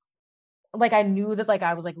I knew that like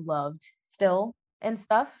I was like loved still and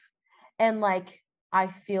stuff. And like, I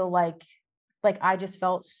feel like I just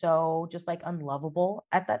felt so just like unlovable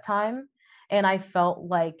at that time. And I felt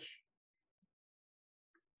like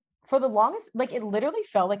for the longest, like it literally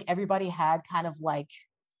felt like everybody had kind of like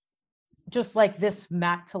just like this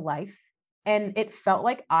Mac to life. And it felt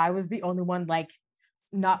like I was the only one like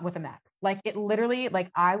not with a Mac. Like it literally,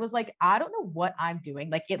 like I was like, I don't know what I'm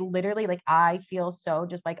doing. Like it literally, like I feel so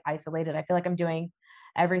just like isolated. I feel like I'm doing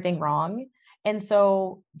everything wrong. And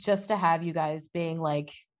so just to have you guys being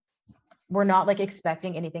like, we're not like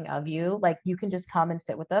expecting anything of you. Like you can just come and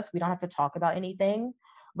sit with us. We don't have to talk about anything.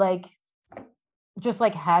 Like just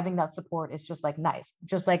like having that support is just like nice.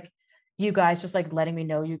 Just like you guys just like letting me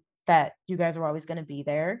know that you guys are always going to be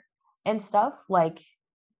there and stuff. Like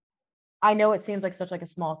I know it seems like such like a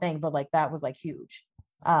small thing, but like that was like huge.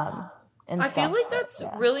 And I feel like that's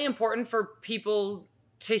really important for people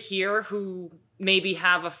to hear who maybe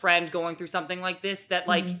have a friend going through something like this, that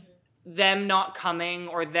like them not coming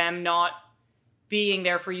or them not being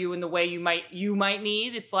there for you in the way you might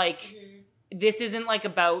need. It's like, this isn't like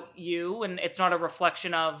about you, and it's not a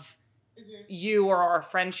reflection of you or our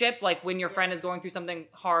friendship. Like when your friend is going through something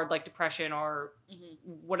hard, like depression or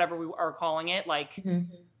whatever we are calling it, like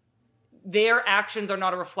their actions are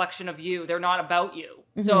not a reflection of you. They're not about you.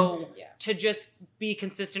 So to just be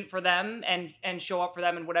consistent for them and show up for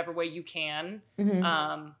them in whatever way you can.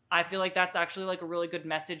 I feel like that's actually like a really good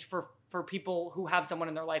message for people who have someone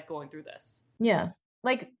in their life going through this. Yeah.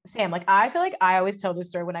 Like Sam, like I feel like I always tell this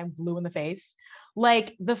story when I'm blue in the face.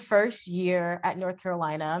 Like the first year at North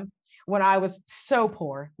Carolina, when I was so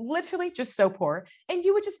poor, literally just so poor, and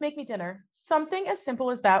you would just make me dinner. Something as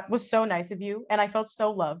simple as that was so nice of you, and I felt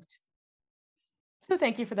so loved. So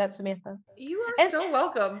thank you for that, Samantha. You are so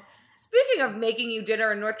welcome. Speaking of making you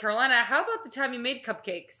dinner in North Carolina, how about the time you made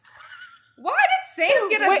cupcakes? Why did Sam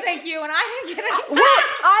get a thank you and I didn't get a Well,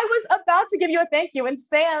 I was about to give you a thank you, and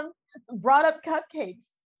Sam brought up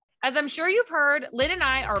cupcakes. As I'm sure you've heard, Lynn and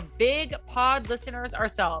I are big pod listeners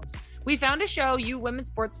ourselves. We found a show you women's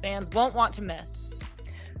sports fans won't want to miss.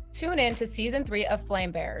 Tune in to season 3 of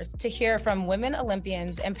Flame Bearers to hear from women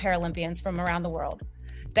Olympians and Paralympians from around the world.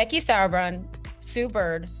 Becky Sauerbrunn, Sue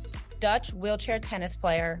Bird, Dutch wheelchair tennis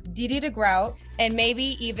player Didi de Groot, and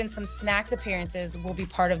maybe even some snacks appearances will be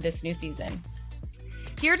part of this new season.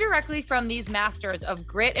 Hear directly from these masters of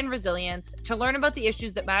grit and resilience to learn about the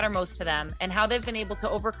issues that matter most to them and how they've been able to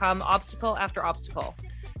overcome obstacle after obstacle.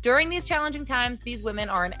 During these challenging times, these women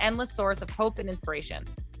are an endless source of hope and inspiration.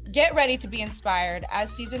 Get ready to be inspired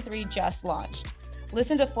as season 3 just launched.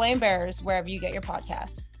 Listen to Flame Bearers wherever you get your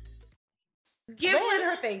podcasts. Give Lynn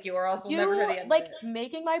her thank you, or else we'll never hear the end like of it.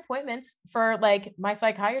 making my appointments for like my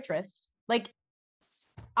psychiatrist. Like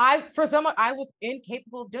I was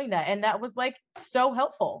incapable of doing that, and that was like so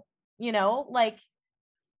helpful. You know, like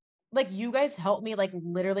you guys helped me like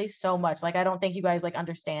literally so much. Like I don't think you guys like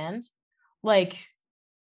understand. Like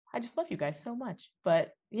I just love you guys so much.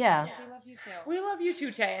 But yeah. We love you too. We love you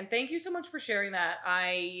too, Tay, and thank you so much for sharing that.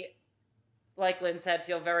 I, like Lynn said,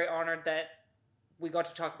 feel very honored that we got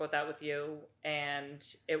to talk about that with you, and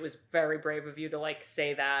it was very brave of you to like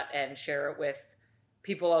say that and share it with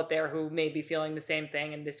people out there who may be feeling the same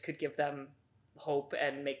thing, and this could give them hope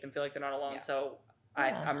and make them feel like they're not alone. So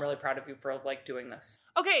I'm really proud of you for like doing this.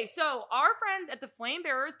 Okay, so our friends at the Flame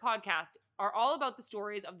Bearers podcast are all about the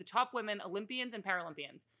stories of the top women Olympians and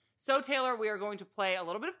Paralympians. So Taylor, we are going to play a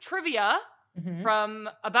little bit of trivia from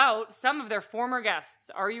about some of their former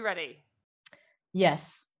guests. Are you ready?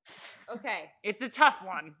 Yes. Okay. It's a tough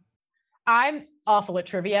one. I'm awful at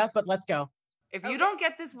trivia, but let's go. If you don't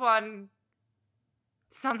get this one,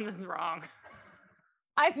 something's wrong.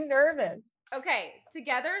 I'm nervous. Okay.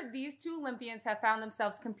 Together, these two Olympians have found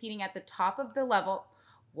themselves competing at the top of the level.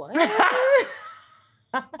 What?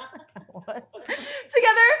 What?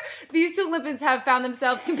 Together, these two Olympians have found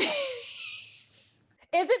themselves competing.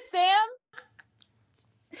 Is it Sam?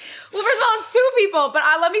 Well, first of all, it's two people, but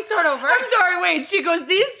let me start over. I'm sorry, wait. She goes,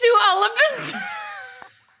 these two Olympians?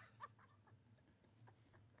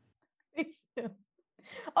 These two.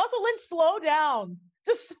 Also, Lynn, slow down.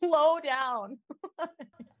 Just slow down.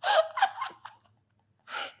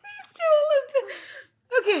 These two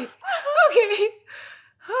Olympians. Okay.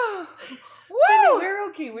 Woo! We're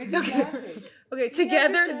okay. We're just laughing. Okay,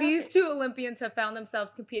 together, these two Olympians have found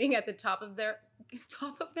themselves competing at the top of their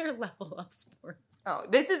level of sport. Oh,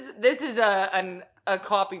 this is a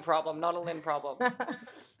copy problem, not a Lynn problem.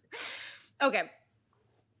 Okay.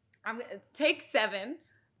 I'm gonna take 7.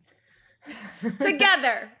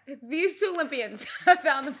 Together, these two Olympians have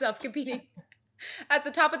found themselves competing at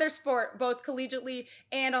the top of their sport, both collegiately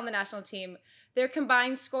and on the national team. Their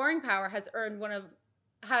combined scoring power has earned one of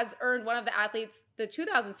the athletes the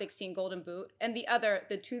 2016 Golden Boot, and the other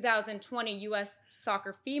the 2020 U.S.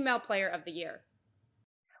 Soccer Female Player of the Year.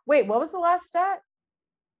 Wait, what was the last stat?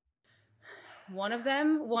 One of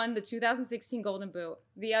them won the 2016 Golden Boot.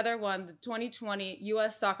 The other won the 2020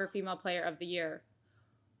 U.S. Soccer Female Player of the Year.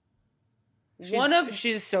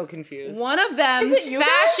 She's so confused. One of them's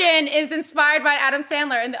fashion is inspired by Adam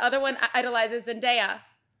Sandler, and the other one idolizes Zendaya.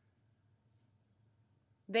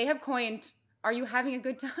 They have coined, "Are you having a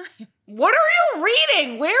good time?" What are you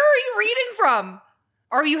reading? Where are you reading from?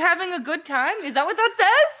 Are you having a good time? Is that what that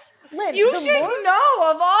says? Lynn, you should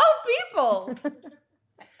know, of all people.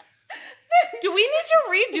 Do we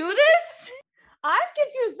need to redo this? I'm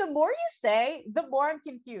confused. The more you say, the more I'm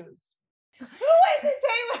confused. Who is it,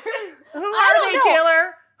 Taylor? Who are they,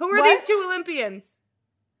 Taylor? Who are these two Olympians?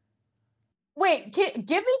 Wait, give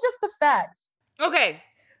me just the facts. Okay.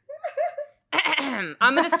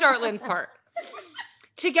 I'm going to start Lynn's part.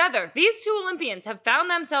 Together, these two Olympians have found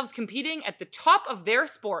themselves competing at the top of their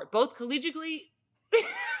sport, both collegiately.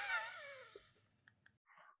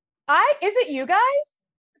 Is it you guys?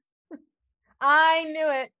 I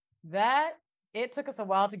knew it. It took us a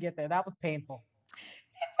while to get there. That was painful.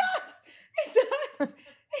 It's us.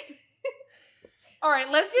 All right,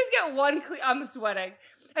 let's just get one clean. I'm sweating.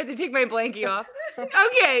 I had to take my blankie off.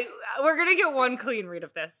 Okay, we're going to get one clean read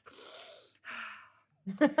of this.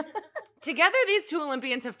 Together, these two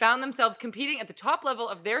Olympians have found themselves competing at the top level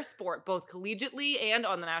of their sport, both collegiately and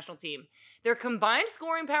on the national team. Their combined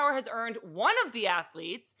scoring power has earned one of the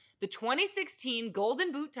athletes the 2016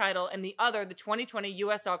 Golden Boot title and the other the 2020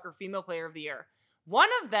 U.S. Soccer Female Player of the Year. One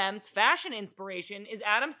of them's fashion inspiration is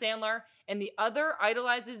Adam Sandler, and the other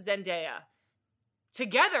idolizes Zendaya.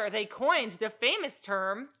 Together, they coined the famous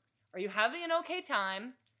term, "Are you having an okay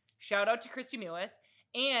time?" Shout out to Christy Mewis.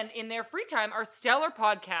 And in their free time are stellar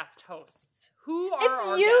podcast hosts. Who are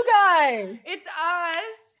our you guests? guys. It's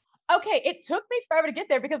us. Okay, it took me forever to get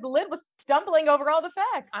there because the lid was stumbling over all the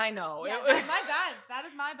facts. I know. Yeah, that's my bad. That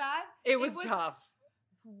is my bad. It was tough.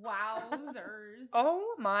 Wowzers.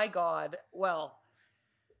 Oh my God. Well,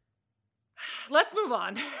 let's move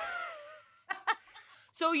on.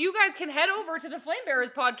 So you guys can head over to the Flame Bearers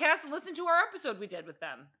podcast and listen to our episode we did with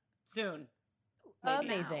them soon. Maybe.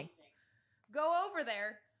 Amazing. Go over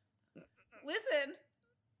there. Listen.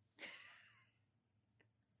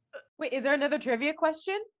 Wait, is there another trivia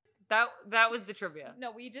question? That was the trivia.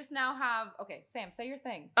 No, we just now have. Okay, Sam, say your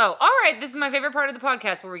thing. Oh, all right. This is my favorite part of the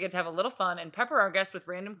podcast where we get to have a little fun and pepper our guests with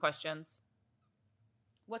random questions.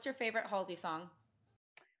 What's your favorite Halsey song?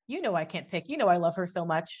 You know I can't pick. You know I love her so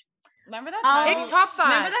much. Remember that time? Pick top 5.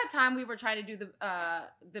 Remember that time we were trying to do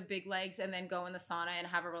the big legs and then go in the sauna and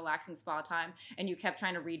have a relaxing spa time, and you kept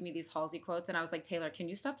trying to read me these Halsey quotes, and I was like, Taylor, can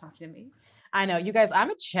you stop talking to me? I know, you guys, I'm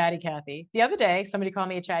a chatty Cathy. The other day, somebody called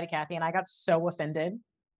me a chatty Cathy, and I got so offended.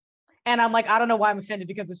 And I'm like, I don't know why I'm offended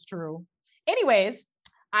because it's true. Anyways,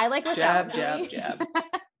 I like jab. Wait,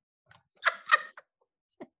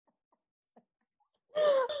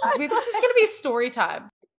 This is gonna be story time.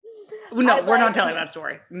 No, we're not telling that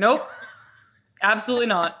story. Nope. Absolutely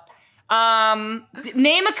not.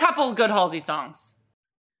 Name a couple good Halsey songs.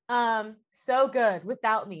 So Good,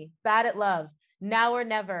 Without Me, Bad at Love, Now or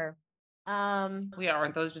Never. Yeah,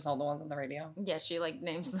 aren't those just all the ones on the radio? Yeah, she like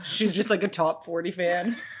names them. She's just like a top 40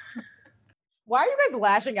 fan. Why are you guys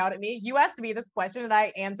lashing out at me? You asked me this question and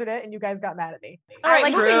I answered it and you guys got mad at me. All right,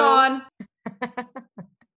 like moving on.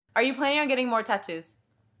 Are you planning on getting more tattoos?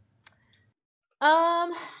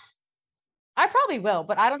 I probably will,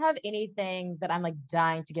 but I don't have anything that I'm like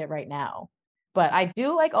dying to get right now. But I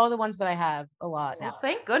do like all the ones that I have a lot now. Well,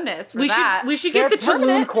 thank goodness for We that. should get They're the Tulum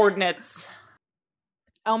permanent. coordinates.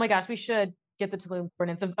 Oh my gosh, we should get the Tulum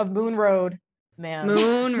coordinates of Moon Road, man.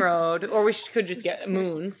 Moon Road. Or we could just get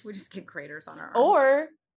moons. We just get craters on our arms. Or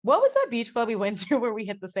what was that beach club we went to where we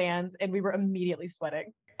hit the sand and we were immediately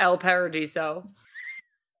sweating? El Paradiso.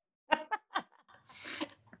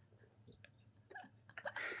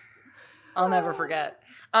 I'll never forget.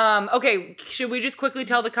 Okay, should we just quickly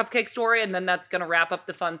tell the cupcake story and then that's going to wrap up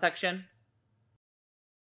the fun section?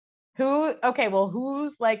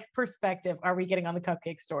 Whose like perspective are we getting on the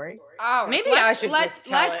cupcake story? Oh, Maybe so I should let's just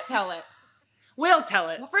tell let's it. tell it. We'll tell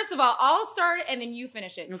it. Well, first of all, I'll start and then you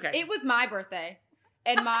finish it. Okay. It was my birthday,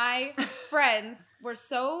 and my friends were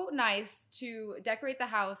so nice to decorate the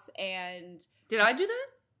house. And Did I do that?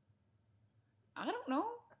 I don't know,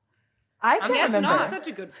 I I'm can't guessing remember. not. such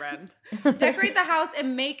a good friend. decorate the house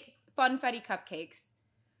and make funfetti cupcakes.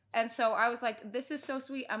 And so I was like, this is so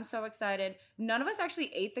sweet. I'm so excited. None of us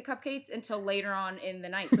actually ate the cupcakes until later on in the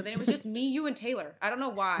night. So then it was just me, you, and Taylor. I don't know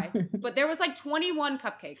why, but there was like 21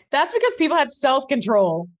 cupcakes. That's because people had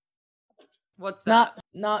self-control. What's that?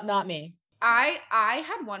 Not me. I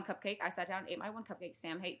had one cupcake. I sat down, ate my one cupcake.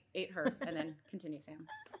 Sam ate hers, and then continue, Sam.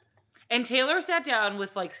 And Taylor sat down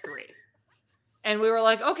with like 3. And we were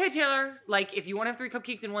like, okay, Taylor, like, if you want to have 3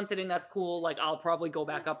 cupcakes in one sitting, that's cool. Like, I'll probably go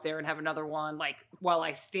back up there and have another one, like, while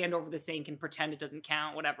I stand over the sink and pretend it doesn't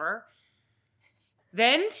count, whatever.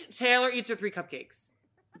 Then Taylor eats her 3 cupcakes.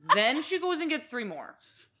 Then she goes and gets 3 more.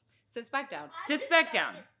 Sits back down. Sits back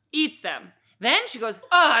down. Eats them. Then she goes,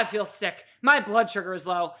 oh, I feel sick. My blood sugar is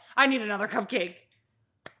low. I need another cupcake.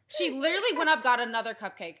 She literally went up, got another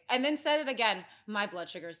cupcake, and then said it again. My blood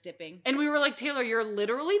sugar is dipping. And we were like, Taylor, you're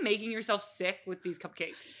literally making yourself sick with these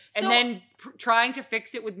cupcakes. And So- then trying to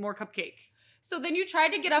fix it with more cupcake. So then you tried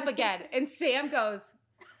to get up again, and Sam goes,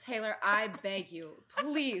 Taylor, I beg you,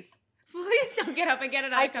 please don't get up and get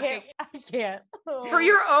another I cupcake. can't. For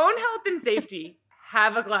your own health and safety,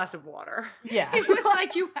 have a glass of water. Yeah. It was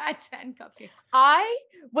like you had 10 cupcakes. I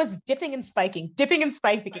was dipping and spiking.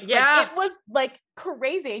 Yeah. Like, it was like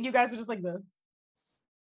crazy. And you guys were just like this.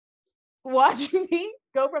 Watching me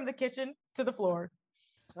go from the kitchen to the floor.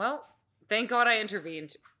 Well, thank God I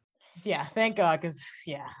intervened. Yeah, thank God, because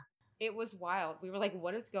yeah. It was wild. We were like,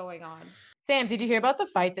 what is going on? Sam, did you hear about the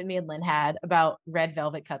fight that me and Lynn had about red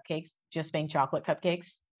velvet cupcakes just being chocolate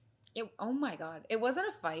cupcakes? Oh my God. It wasn't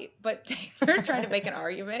a fight, but Taylor tried to make an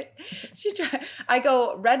argument. I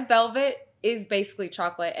go, red velvet is basically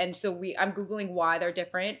chocolate. And so I'm Googling why they're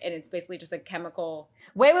different. And it's basically just a chemical.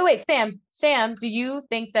 Wait. Sam, do you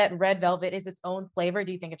think that red velvet is its own flavor? Or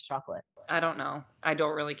do you think it's chocolate? I don't know. I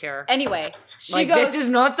don't really care. Anyway, she goes. This is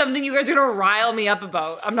not something you guys are going to rile me up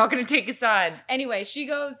about. I'm not going to take a side. Anyway, she's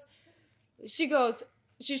trying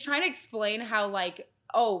to explain how like,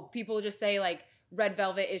 oh, people just say like, red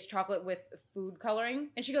velvet is chocolate with food coloring.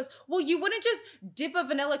 And she goes, well, you wouldn't just dip a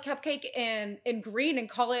vanilla cupcake in green and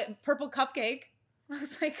call it purple cupcake. I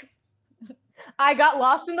was like, I got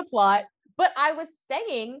lost in the plot, but I was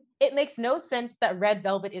saying it makes no sense that red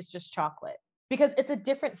velvet is just chocolate because it's a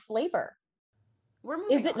different flavor. We're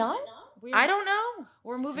moving Is it not? I don't know.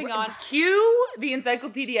 We're moving on. Cue the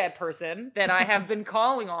encyclopedia person that I have been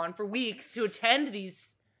calling on for weeks to attend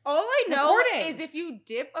these. All I know recordings. is if you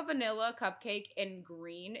dip a vanilla cupcake in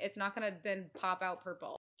green, it's not going to then pop out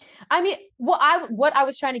purple. I mean, what I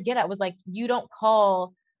was trying to get at was like, you don't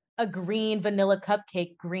call a green vanilla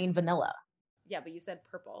cupcake green vanilla. Yeah, but you said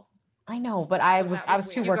purple. I know, but I was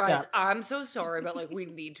too You worked guys, up. I'm so sorry, but like we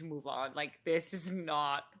need to move on. Like this is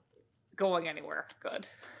not going anywhere good.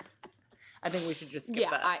 I think we should just skip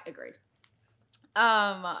that. Yeah, I agreed.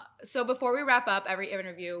 So before we wrap up every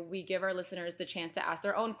interview, we give our listeners the chance to ask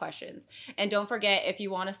their own questions. And don't forget, if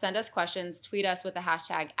you want to send us questions, tweet us with the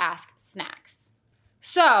hashtag AskSnacks.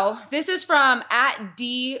 So this is from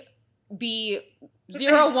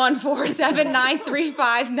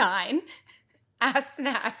 @DB01479359. Ask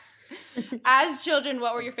Snacks. As children,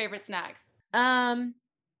 what were your favorite snacks?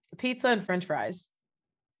 Pizza and French fries.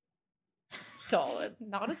 Solid.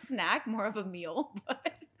 Not a snack, more of a meal,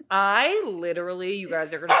 but I literally, you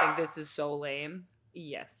guys are going to think this is so lame.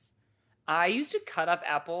 Yes. I used to cut up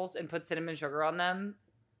apples and put cinnamon sugar on them,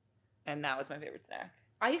 and that was my favorite snack.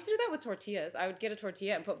 I used to do that with tortillas. I would get a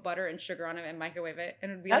tortilla and put butter and sugar on it and microwave it,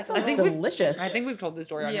 and it would be That like sounds delicious. I think we've told this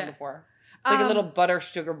story on here Yeah. before. It's like a little butter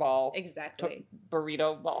sugar ball. Exactly.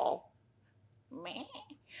 Burrito ball. Meh.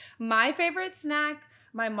 My favorite snack,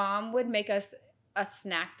 my mom would make us a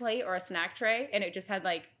snack plate or a snack tray, and it just had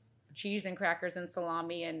like cheese and crackers and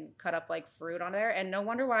salami and cut up like fruit on there. And no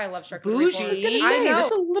wonder why I love charcuterie Bougie. boards. I was gonna I say, know. know.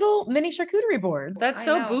 That's a little mini charcuterie board. That's I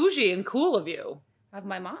so know. bougie and cool of you. Of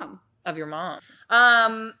my mom. Of your mom.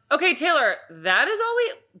 Okay, Taylor, that is all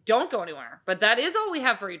don't go anywhere, but that is all we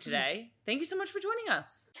have for you today. Thank you so much for joining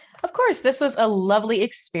us. Of course, this was a lovely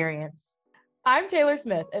experience. I'm Taylor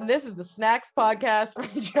Smith, and this is the Snacks Podcast from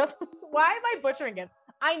Just. Why am I butchering it?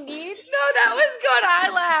 I need. No, that was good. I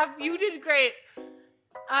laughed. You did great.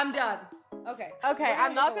 I'm done. Okay. Okay, We're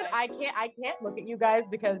I'm not move gonna. away. I can't look at you guys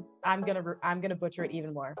because I'm gonna butcher it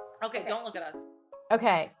even more. Okay, don't look at us.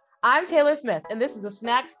 Okay, I'm Taylor Smith, and this is the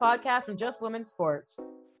Snacks Podcast from Just Women's Sports.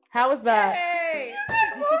 How was that? Hey!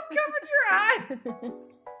 You both covered your eyes.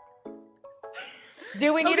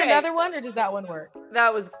 Do we need Okay. another one, or does that one work?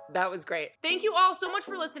 That was great. Thank you all so much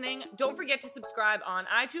for listening. Don't forget to subscribe on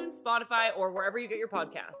iTunes, Spotify, or wherever you get your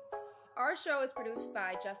podcasts. Our show is produced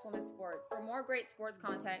by Just Women Sports. For more great sports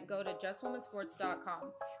content, go to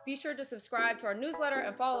justwomensports.com. Be sure to subscribe to our newsletter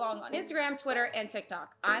and follow along on Instagram, Twitter, and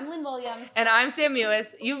TikTok. I'm Lynn Williams. And I'm Sam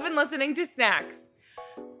Mewis. You've been listening to Snacks.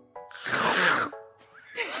 Did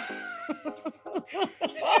you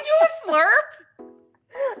do a slurp?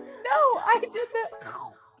 No, I did that.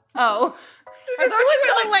 Oh. I thought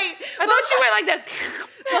you went like this.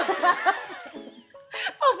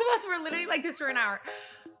 Both of us were literally like this for an hour.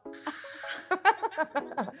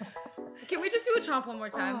 Can we just do a chomp one more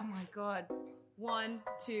time? Oh my God. 1,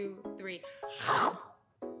 2, 3.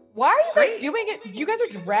 Why are you guys doing it? You guys are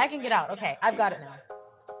dragging it out. Okay, I've got it now.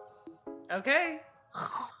 Okay.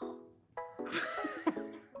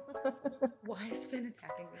 Why is Finn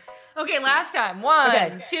attacking me? Okay, last time.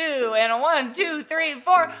 1, 2, and a 1, 2, 3,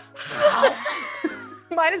 4.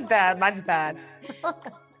 Mine is bad. Mine's bad. Cut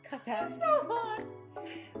that. I'm so hot.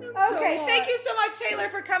 Okay, thank you so much, Taylor,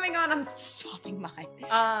 for coming on. I'm stopping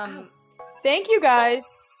mine. Thank you, guys.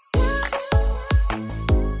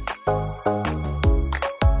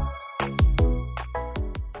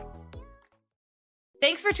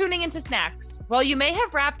 Thanks for tuning into Snacks. While you may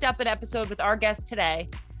have wrapped up an episode with our guest today,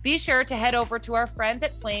 Be sure to head over to our friends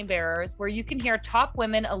at Flame Bearers, where you can hear top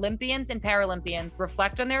women Olympians and Paralympians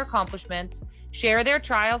reflect on their accomplishments, share their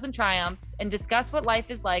trials and triumphs, and discuss what life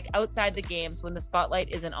is like outside the games when the spotlight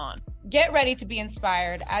isn't on. Get ready to be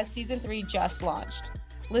inspired as season 3 just launched.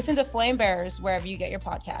 Listen to Flame Bearers wherever you get your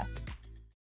podcasts.